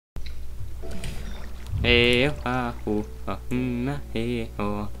Hey, hey,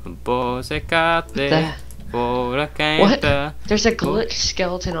 What? There's a glitch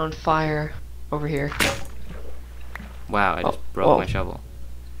skeleton on fire over here. Wow, I just broke my shovel.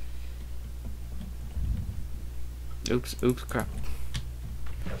 Oops, crap.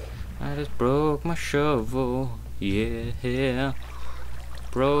 I just broke my shovel. Yeah.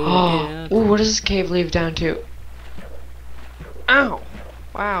 Broke it. Ooh, what does this cave lead down to? Ow!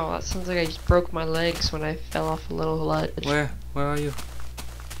 Wow, that sounds like I just broke my legs when I fell off a little ledge. Where are you?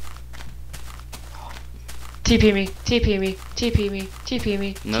 TP me, TP me, TP me, TP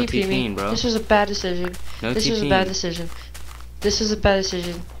me, No TP me. TPing, bro. This was a bad decision. No this TPing. was a bad decision. This was a bad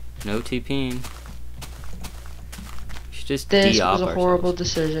decision. No TPing. We should just This de-op was a horrible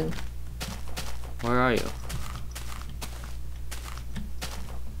ourselves. decision. Where are you?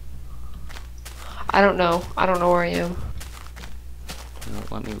 I don't know. I don't know where I am. No,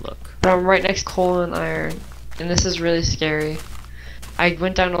 let me look. But I'm right next to coal and iron. And this is really scary. I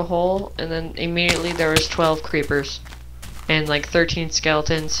went down a hole and then immediately there was 12 creepers. And like 13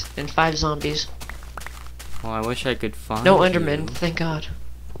 skeletons and 5 zombies. Well, I wish I could find No you. Enderman, thank God.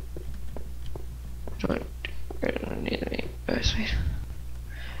 Don't need any. Oh, sweet.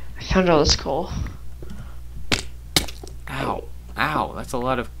 I found all this coal. Ow. Ow, that's a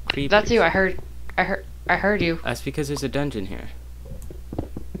lot of creepers. That's you, I heard you. That's because there's a dungeon here.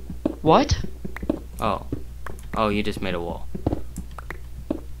 What? Oh. Oh, you just made a wall.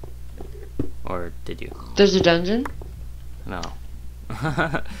 Or did you? There's a dungeon? No.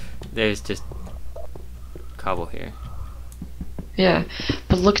 There's just cobble here. Yeah,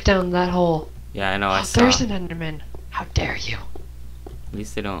 but look down that hole. Yeah, I know, I saw. There's an Enderman. How dare you? At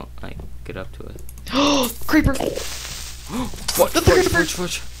least they don't, like, get up to it. Creeper! What? The creeper!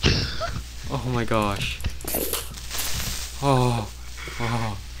 Fudge. Oh my gosh. Oh.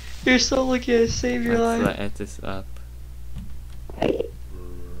 You're so lucky I saved your life. Let's let this up.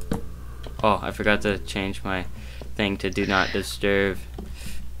 Oh, I forgot to change my thing to do not disturb.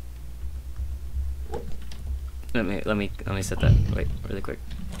 Let me set that. Wait, really quick.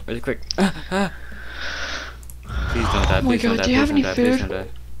 Please don't die. Oh my Please don't God, die. do you have any Please food? don't die.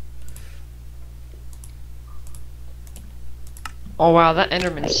 Oh wow, that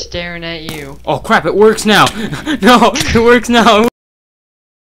Enderman's staring at you. Oh crap! It works now. No, it works now.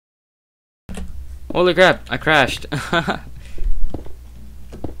 Holy crap! I crashed.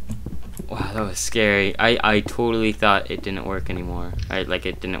 Wow, that was scary. I totally thought it didn't work anymore. Like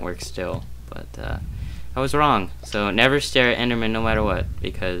it didn't work still, but I was wrong. So never stare at Enderman no matter what,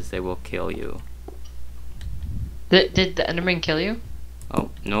 because they will kill you. Did the Enderman kill you? Oh,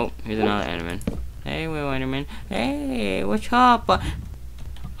 nope. Here's another Enderman. Hey, little Enderman. Hey, what's up?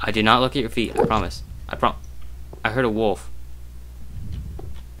 I did not look at your feet. I promise. I heard a wolf.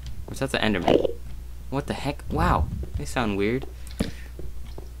 Was that the Enderman? What the heck? Wow. They sound weird.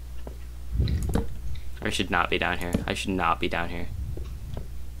 I should not be down here. I should not be down here.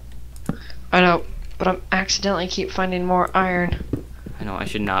 I know, but I'm accidentally keep finding more iron. I know, I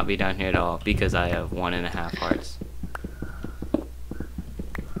should not be down here at all because I have 1.5 hearts.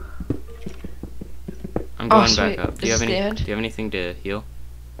 I'm going back up. Do you have anything to heal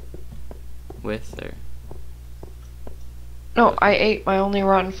with, or? No, I ate my only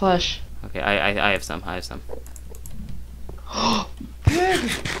rotten flesh. Okay, I have some.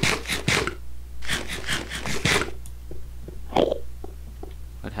 Pig!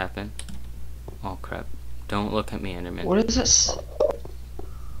 What happened? Oh crap. Don't look at me, Enderman. What is this?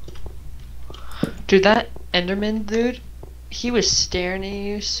 Dude, that Enderman dude, he was staring at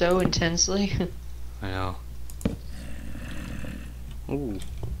you so intensely. I know. Ooh.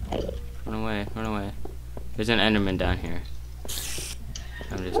 Run away. There's an Enderman down here.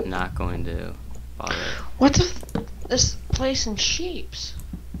 I'm just not going to bother. What the this place in sheeps?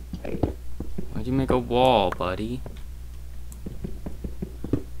 Why'd you make a wall, buddy?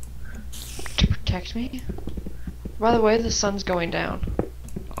 To protect me? By the way, the sun's going down.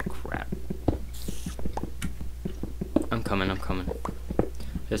 Oh crap. I'm coming.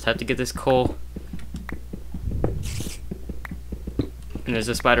 Just have to get this coal. And there's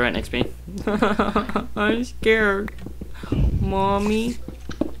a spider right next to me. I'm scared. Mommy,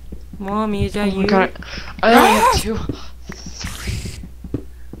 is that you? Oh my God, I only have 2. 3.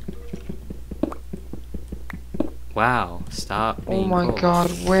 Wow, stop being Oh my cold. God,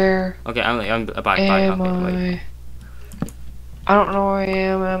 where Okay, I'm bye. am Okay, I? wait. I don't know where I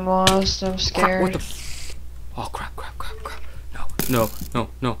am. I'm lost. I'm scared. What the oh crap. No.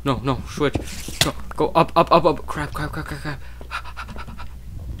 Switch. Go up. Crap.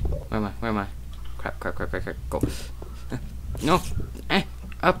 Where am I? Crap. Go. No.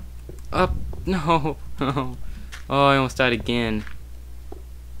 Up. No. No. Oh, I almost died again.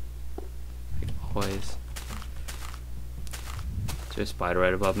 Like always. Is there a spider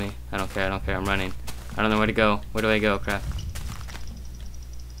right above me? I don't care, I'm running. I don't know where to go. Where do I go, crap?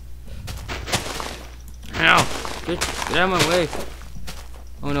 Ow! Get out of my way.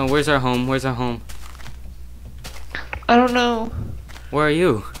 Oh no, where's our home? Where's our home? I don't know. Where are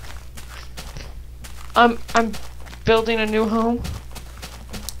you? I'm building a new home.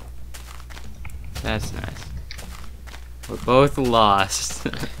 That's nice. We're both lost.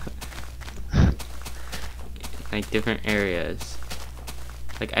 Like different areas.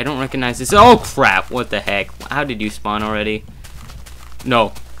 Like I don't recognize this. Oh crap! What the heck? How did you spawn already?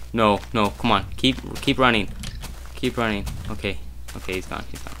 No, no, no! Come on, keep running, keep running. Okay, okay, he's gone.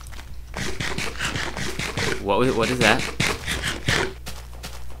 He's gone. What is that?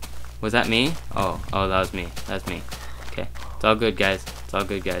 Was that me? Oh, that was me. That's me. Okay, it's all good, guys. It's all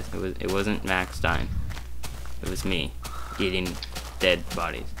good, guys. It wasn't Max dying. It was me eating dead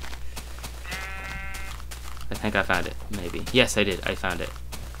bodies. I think I found it. Maybe. Yes, I did. I found it.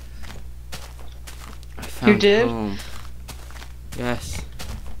 I found You did? home. Yes.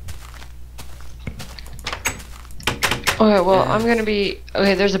 Okay, well, I'm gonna be.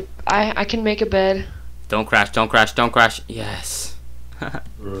 Okay, there's a. I can make a bed. Don't crash. Don't crash. Don't crash. Yes. Okay,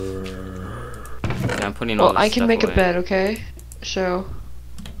 I'm putting all Well, this I can stuff make away. a bed. Okay, so.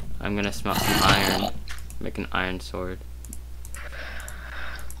 I'm gonna smelt some iron. Make an iron sword.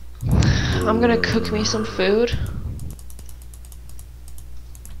 I'm gonna cook me some food.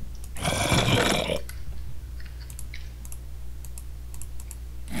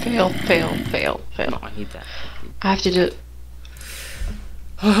 Fail, fail, fail, No, fail. I need that. I have to do it.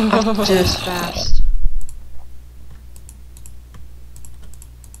 I have to do this fast.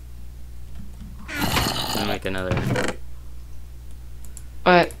 I'm gonna make another.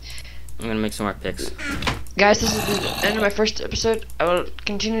 Alright, I'm gonna make some more picks. guys, this is the end of my first episode. I will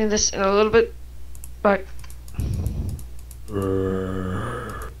continue this in a little bit. Bye.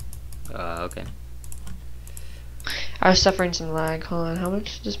 Okay. I was suffering some lag. Hold on, how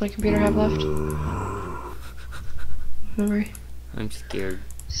much does my computer have left? Memory? I'm scared.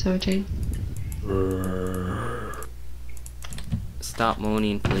 17. Stop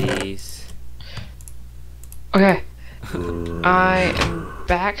moaning, please. Okay. I am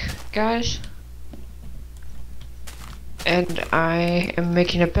back, guys. And I am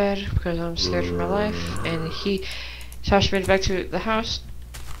making a bed because I'm scared for my life. And Tosh made it back to the house.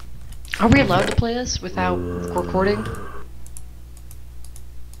 Are we allowed to play this without recording?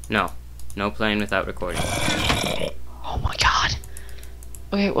 No. No playing without recording. Oh my god.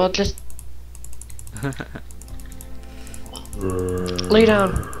 Okay, well, just lay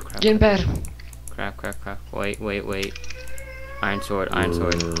down. Crap. Get in bed. Crap, crap, crap. Wait, wait, wait. Iron sword, iron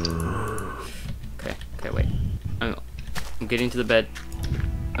sword. Okay, okay, wait. I'm getting to the bed.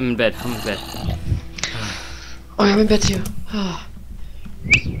 I'm in bed, I'm in bed. Oh, I'm in bed too.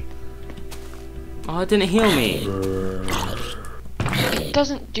 Oh, it didn't heal me. It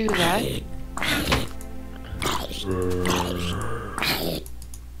doesn't do that.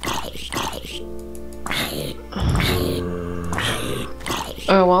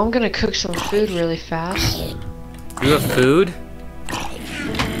 Oh, well, I'm gonna cook some food really fast. You have food?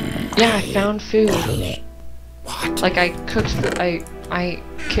 Yeah, I found food. What? Like, I cooked food. I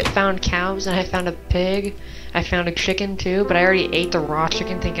found cows, and I found a pig. I found a chicken, too, but I already ate the raw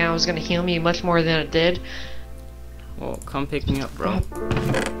chicken thinking I was gonna heal me much more than it did. Well, come pick me up, bro.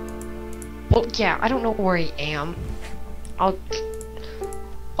 Well, yeah, I don't know where I am. Oh,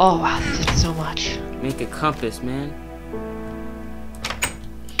 wow, that did so much. Make a compass, man.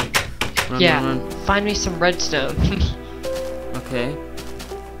 Run, Yeah, run, run. find me some redstone. Okay.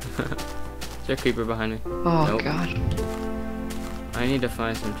 Is there a creeper behind me? Oh, Nope. God. I need to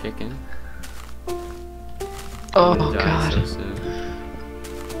find some chicken. Oh, I'm gonna die God. so soon.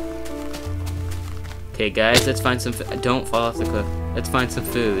 Okay, guys, let's find some. Don't fall off the cliff. Let's find some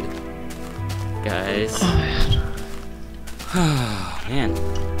food, guys. Oh, man. Oh man,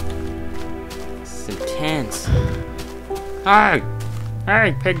 this is intense. Hey,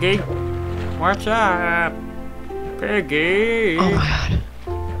 hey, piggy, what's up, piggy? Oh, my God.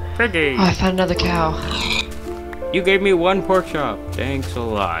 Piggy, Oh, I found another cow. you gave me one pork chop. Thanks a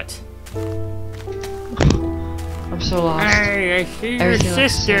lot. I'm so lost. Hey, I see your Everything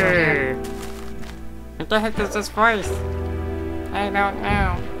looks sister. What the heck is this voice? I don't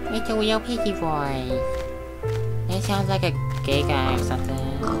know. It's a real piggy voice. It sounds like a gay guy or something.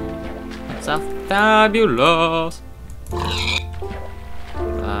 It's a fabulous.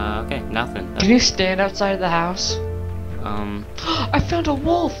 Okay, nothing. Can you stand outside of the house? I found a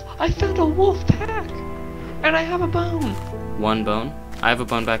wolf! I found a wolf pack! And I have a bone! One bone? I have a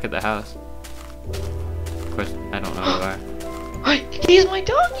bone back at the house. Of course, I don't know where you are. He's my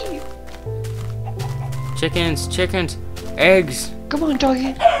doggy! Chickens, chickens, eggs! Come on,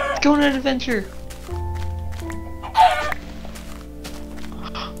 doggy. Let's go on an adventure.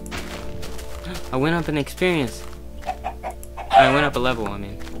 I went up in experience. I went up a level, I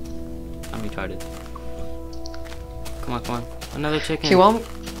mean. I'm retarded. Come on, come on. Another chicken. Okay, well,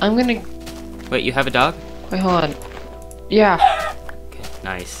 I'm gonna... Wait, you have a dog? Wait, hold on. Yeah. Okay,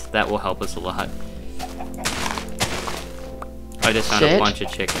 nice. That will help us a lot. I just found a bunch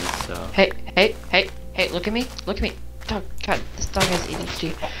of chickens, so... Hey, look at me. Look at me. Dog, God, this dog has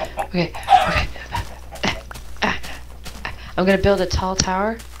ADHD. Okay. I'm gonna build a tall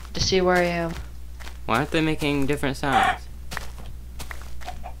tower to see where I am. Why aren't they making different sounds?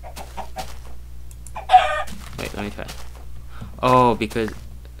 Wait, let me try. Oh, because...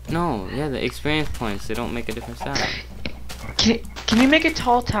 No, yeah, the experience points, they don't make a different sound. Can you make a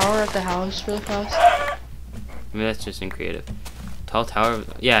tall tower at the house really fast? Maybe that's just in creative. Tall tower?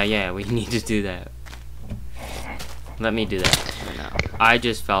 Yeah, we need to do that. Let me do that right now. I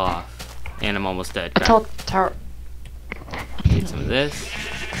just fell off. And I'm almost dead. A tall tower. Need some of this.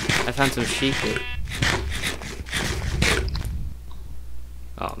 I found some sheep here.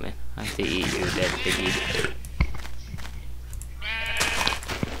 Oh man, I have to eat you, dead piggy.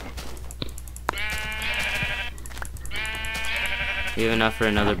 You have enough for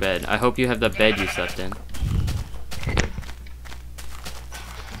another bed. I hope you have the bed you slept in.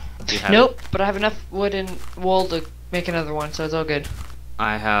 Nope, but I have enough wood and wool to make another one, so it's all good.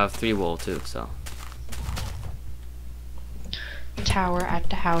 I have 3 wool too, so. Tower at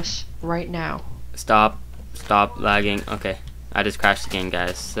the house right now. Stop lagging. Okay, I just crashed again,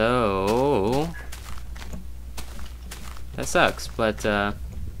 guys. So that sucks, but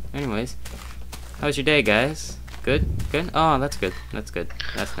anyways, how's your day, guys? Good? Oh, that's good.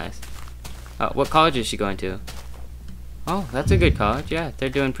 That's nice. What college is she going to? Oh, that's a good college. Yeah, they're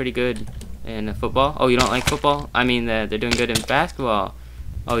doing pretty good in football. Oh, you don't like football? I mean, they're doing good in basketball.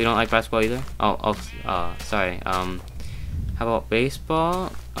 Oh, you don't like basketball either? Oh, sorry. How about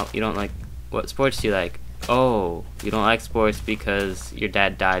baseball? Oh, you don't like... What sports do you like? Oh, you don't like sports because your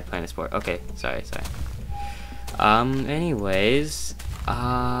dad died playing a sport. Okay, sorry. Anyways,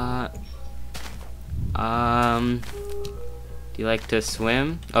 do you like to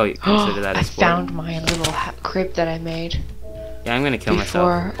swim? Oh, you consider that a sport? I found my little crib that I made. Yeah, I'm gonna kill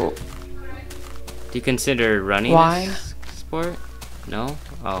myself. Do you consider running a sport? No?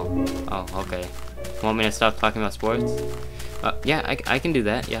 Oh, okay. Want me to stop talking about sports? Yeah, I can do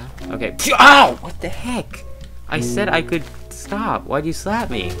that, yeah. Okay. Ow! What the heck? I said I could stop. Why'd you slap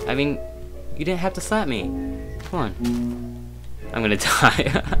me? I mean, you didn't have to slap me. Come on. I'm gonna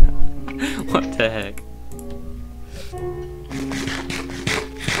die. What the heck?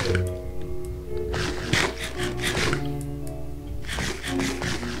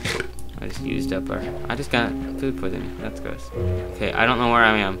 I just used up our... I just got food poisoning. That's gross. Okay, I don't know where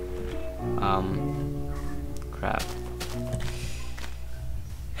I am. Crap.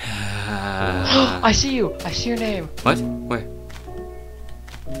 I see you. I see your name. What? Where?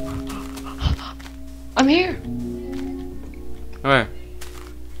 I'm here. Where?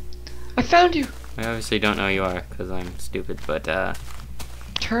 I found you. I obviously don't know who you are because I'm stupid, but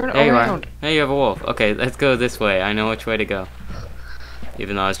Turn there you around. are. Hey, you have a wolf. Okay, let's go this way. I know which way to go.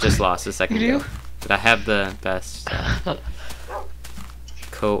 Even though I was just lost a second ago. But I have the best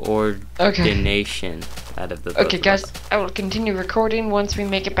coordination out of the both Okay, of guys, us. I will continue recording once we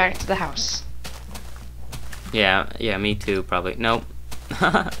make it back to the house. Yeah, me too, probably. Nope.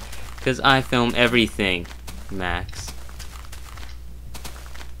 Because I film everything, Max.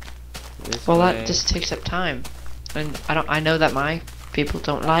 This Well, way. that just takes up time, and I know that my people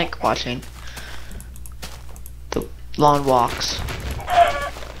don't like watching the long walks.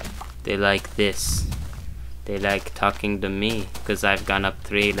 They like this. They like talking to me because I've gone up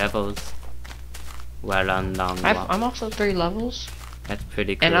 3 levels. Well on long walk. I'm also 3 levels, That's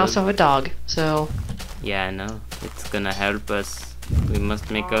pretty cool. and I also have a dog. So Yeah, I know. It's gonna help us. We must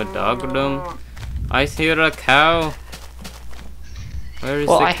make a dog room. I hear a cow. Where is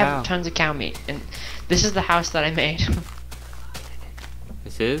the cow? I have tons of cow meat, and this is the house that I made.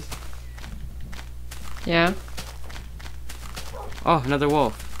 This is? Yeah. Oh, another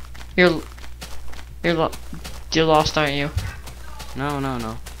wolf. You're lost, aren't you? No.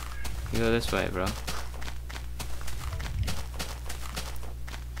 You go this way, bro.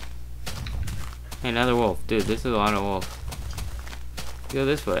 Hey, another wolf. Dude, this is a lot of wolves. You go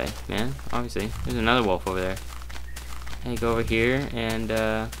this way, man. Obviously. There's another wolf over there. Hey, go over here and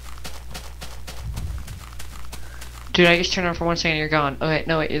Dude, I just turned on for 1 second. You're gone. Okay,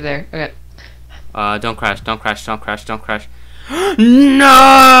 no wait, you're there. Okay. don't crash, don't crash, don't crash, don't crash.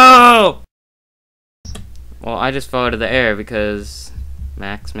 No! Well, I just fell out of the air because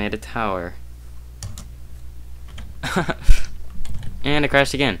Max made a tower. And it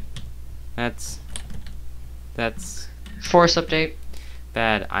crashed again. That's Force update.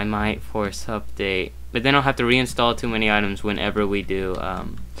 bad. I might force update. But then I'll have to reinstall too many items whenever we do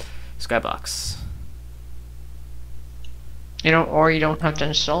Skybox. You don't have to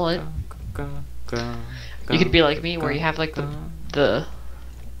install it. You could be like me where you have like the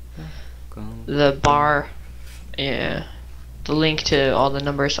bar, yeah, the link to all the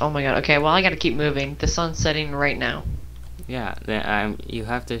numbers. Oh my god. Okay, well I gotta keep moving. The sun's setting right now. Yeah, then you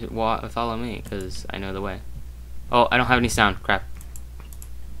have to follow me because I know the way. Oh, I don't have any sound. Crap.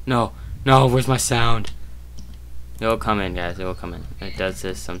 No, where's my sound? It will come in, guys. It will come in. It does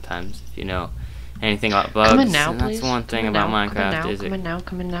this sometimes. If you know anything about bugs, Come in now, and please. that's one thing about Minecraft is come in now.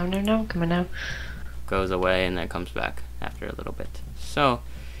 Come in now. goes away and then comes back after a little bit. So,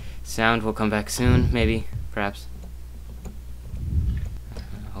 sound will come back soon, maybe, perhaps.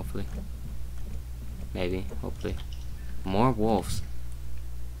 Hopefully. Maybe, hopefully. More wolves.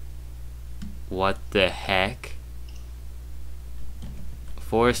 What the heck?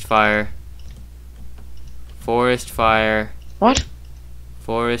 Forest fire. Forest fire. What?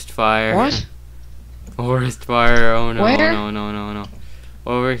 Forest fire. What? Forest fire. Oh no, Where? no.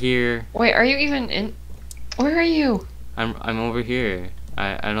 Over here. Wait, are you even in? Where are you? I'm over here.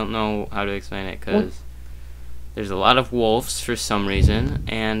 I don't know how to explain it because there's a lot of wolves for some reason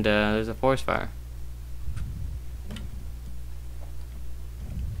and there's a forest fire.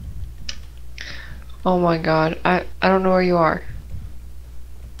 Oh my god, I don't know where you are.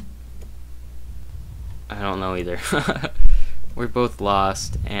 I don't know either. We're both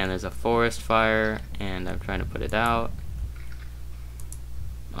lost and there's a forest fire and I'm trying to put it out.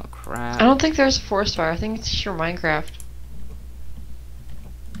 Oh crap. I don't think there's a forest fire. I think it's just your Minecraft.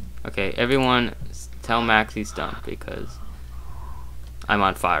 Okay, everyone tell Max he's done because I'm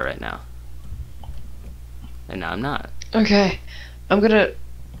on fire right now. And now I'm not. Okay,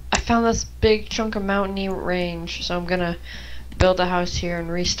 I found this big chunk of mountainy range, so I'm gonna build a house here and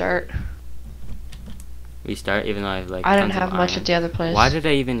restart. Restart even though I have like I didn't tons of have much iron. at the other place. Why did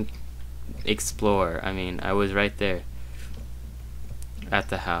I even explore? I mean, I was right there at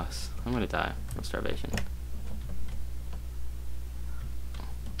the house. I'm gonna die of starvation.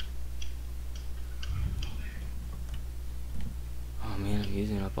 Oh man, I'm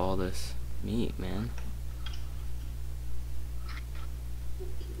using up all this meat, man.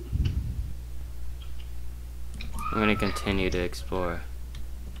 I'm gonna continue to explore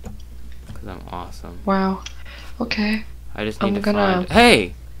because I'm awesome. Wow. Okay. I just need to find.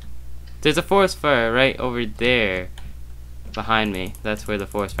 Hey! There's a forest fire right over there behind me. That's where the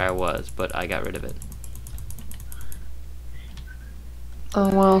forest fire was, but I got rid of it.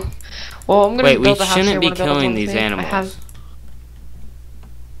 Oh well. Well, I'm gonna Wait, we build a house here. shouldn't be Wanna build a killing home these with me? animals.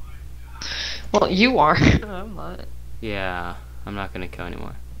 Well, you are. I'm not. Yeah, I'm not gonna kill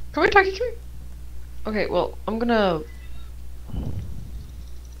anymore. Come here, Taki, come here. Okay, well, I'm gonna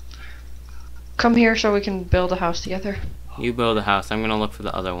come here so we can build a house together. You build a house. I'm gonna look for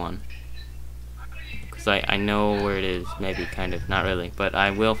the other one. Because I know where it is. Maybe, kind of. Not really. But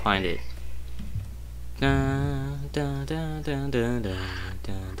I will find it.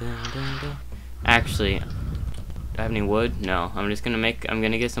 Actually, do I have any wood? No. I'm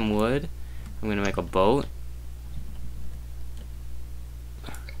gonna get some wood. I'm gonna make a boat.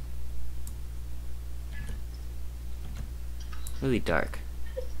 Really dark.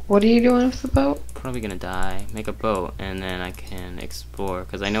 What are you doing with the boat? Probably gonna die. Make a boat and then I can explore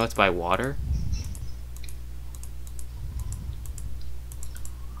because I know it's by water.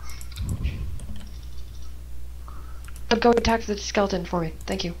 Go attack the skeleton for me.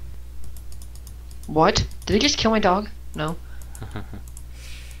 Thank you. What? Did he just kill my dog? No.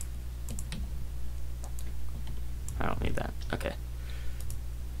 I don't need that. Okay.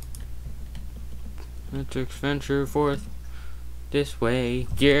 Let's venture forth this way.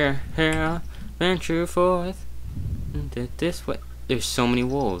 Yeah, venture forth this way. There's so many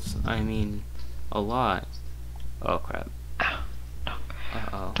wolves. I mean, a lot. Oh crap.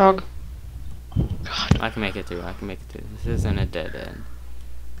 Uh-oh. Dog. God. I can make it through. I can make it through. This isn't a dead end.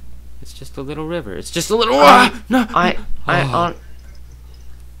 It's just a little river. It's just a little. No. On.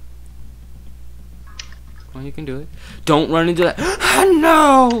 Well, you can do it. Don't run into that.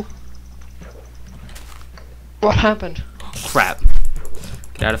 No. What happened? Crap.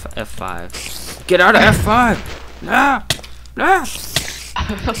 Get out of F5. Get out of F5. Ah. Ah!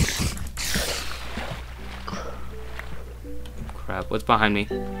 Crap, what's behind me?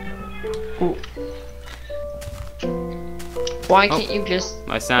 Ooh. Why Oh, can't you just...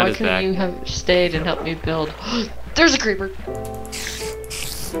 My sound Why is couldn't back. you have stayed and helped me build? There's a creeper!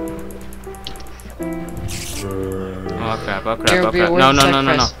 Oh crap, oh crap, There oh will be a crap. word No, no, no,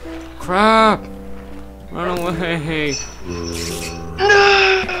 no, no. sacrifice. Crap! Run away!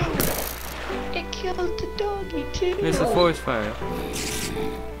 No! It killed the doggy too. There's a forest fire.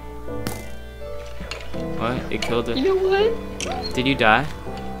 What? It killed it? You know what? Did you die?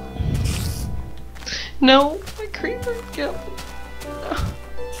 No, my creeper killed me.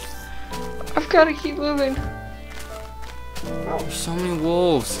 I've gotta keep moving. There's so many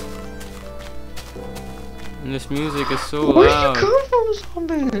wolves. And this music is so Where loud. did you come from,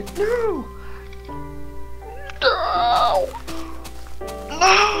 zombie? No! No!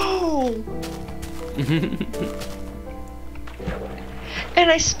 No! And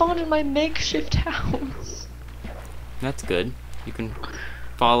I spawned in my makeshift house. That's good. You can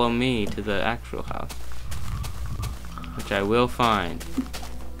follow me to the actual house, which I will find.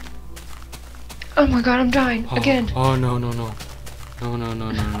 Oh my god, I'm dying again. Oh no no no. No no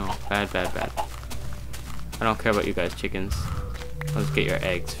no no no. Bad bad bad. I don't care about you guys, chickens. Let's get your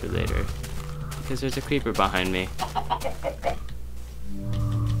eggs for later. Because there's a creeper behind me.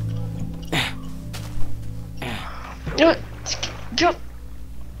 No, jump.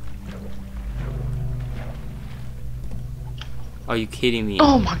 Are you kidding me?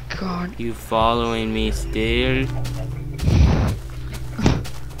 Oh my god. You following me still?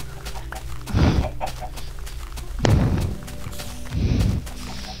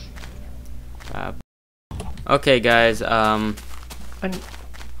 Okay guys, I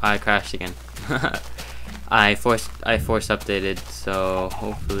crashed again. I force updated, so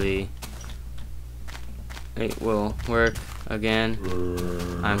hopefully it will work again.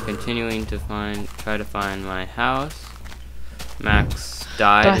 I'm continuing to try to find my house. Max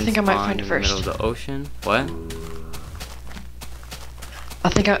died But I and think I might spawned find it in the middle of first. the ocean. What? I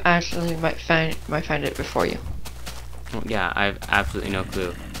think I actually might find it before you. Well, yeah, I have absolutely no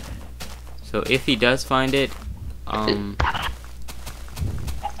clue. So if he does find it,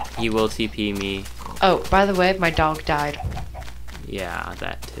 he will TP me. Oh, by the way, my dog died. Yeah,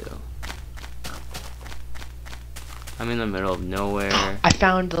 that too. I'm in the middle of nowhere. I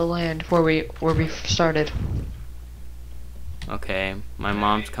found the land where we started. Okay, my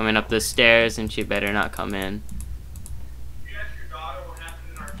mom's coming up the stairs and she better not come in.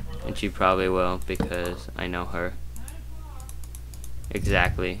 And she probably will because I know her.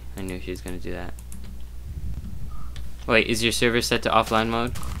 Exactly. I knew she was gonna do that. Wait, is your server set to offline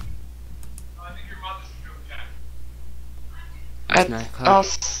mode? It's 9 o'clock.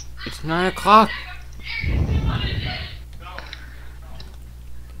 It's 9 o'clock.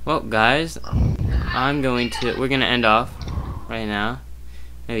 Well, guys, we're gonna end off right now.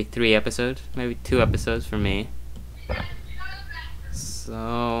 Maybe 3 episodes, maybe 2 episodes for me.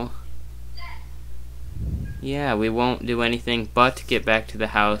 So, yeah, we won't do anything but get back to the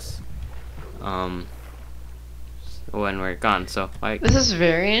house, when we're gone. So, like, This is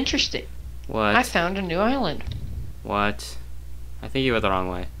very interesting. what? I found a new island. What? I think you were the wrong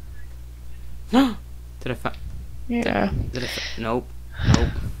way. No. Did I find? Yeah. Nope. Nope.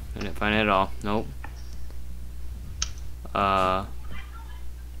 I didn't find it at all. Nope.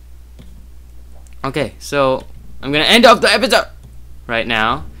 Okay, so I'm gonna end off the episode right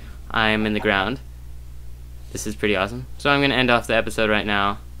now. I'm in the ground. This is pretty awesome. So I'm gonna end off the episode right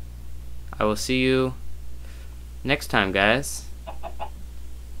now. I will see you next time, guys.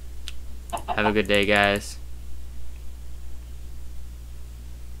 Have a good day, guys.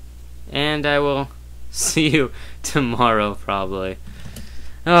 And I will see you tomorrow, probably.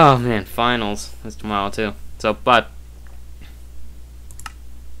 Oh man, finals is tomorrow too. So, but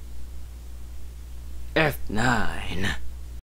F9.